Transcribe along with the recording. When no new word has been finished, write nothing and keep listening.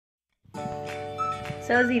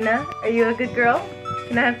So Zena, are you a good girl?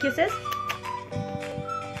 Can I have kisses?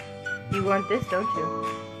 You want this, don't you?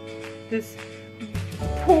 This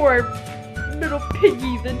poor little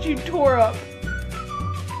piggy that you tore up.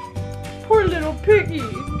 Poor little piggy.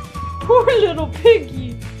 Poor little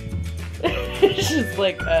piggy. She's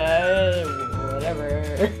like, whatever.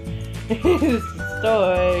 This is a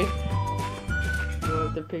toy. You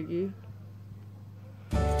want the piggy?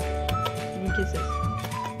 Give me kisses.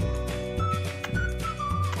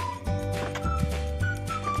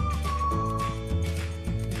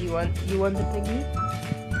 You want the piggy?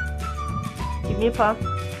 Give me a paw.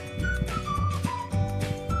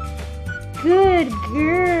 Good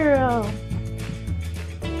girl.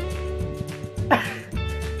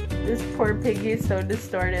 This poor piggy is so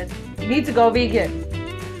distorted. You need to go vegan.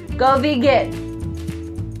 Go vegan.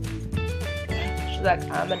 She's like,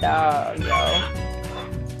 I'm a dog, yo.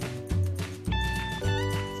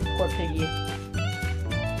 Poor piggy.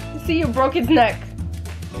 You see, you broke its neck.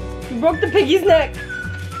 You broke the piggy's neck.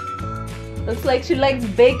 Looks like she likes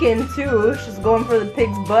bacon too. She's going for the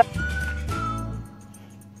pig's butt.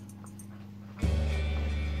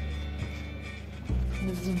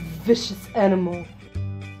 This vicious animal.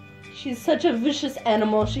 She's such a vicious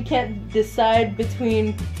animal. She can't decide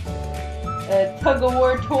between a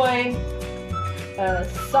tug-of-war toy, a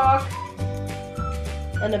sock,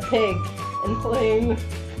 and a pig. And playing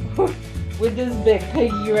with this big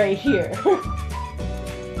piggy right here.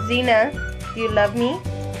 Zena, do you love me?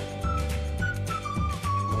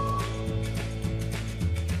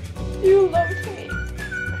 You love me.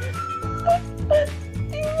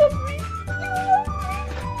 You love me.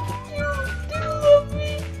 You do love me.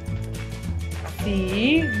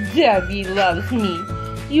 See? Debbie loves me.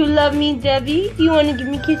 You love me, Debbie? Do you want to give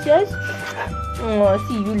me kisses? Oh,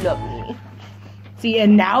 see, you love me. See,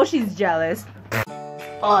 and now she's jealous.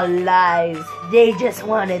 All lies. They just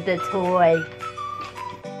wanted the toy.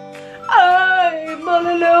 I'm all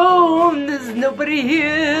alone. There's nobody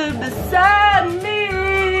here beside me.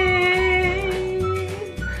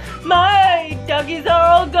 My doggies are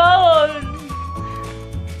all gone.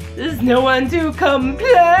 There's no one to come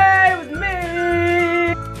play with me.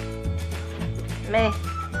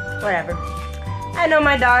 Whatever. I know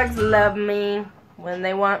my dogs love me when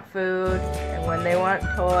they want food and when they want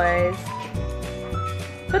toys.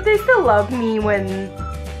 But they still love me when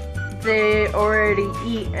they already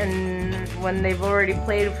eat and when they've already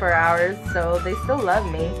played for hours. So they still love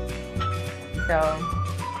me. So...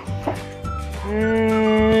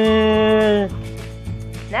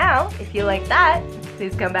 Now, if you like that,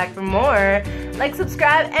 please come back for more. Like,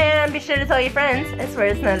 subscribe, and be sure to tell your friends. I swear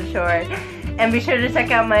it's not a chore. And be sure to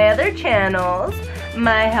check out my other channels.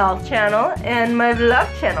 My health channel and my vlog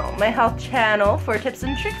channel. My health channel for tips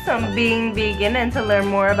and tricks on being vegan and to learn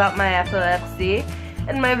more about my epilepsy.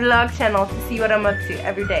 And my vlog channel to see what I'm up to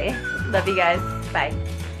every day. Love you guys. Bye.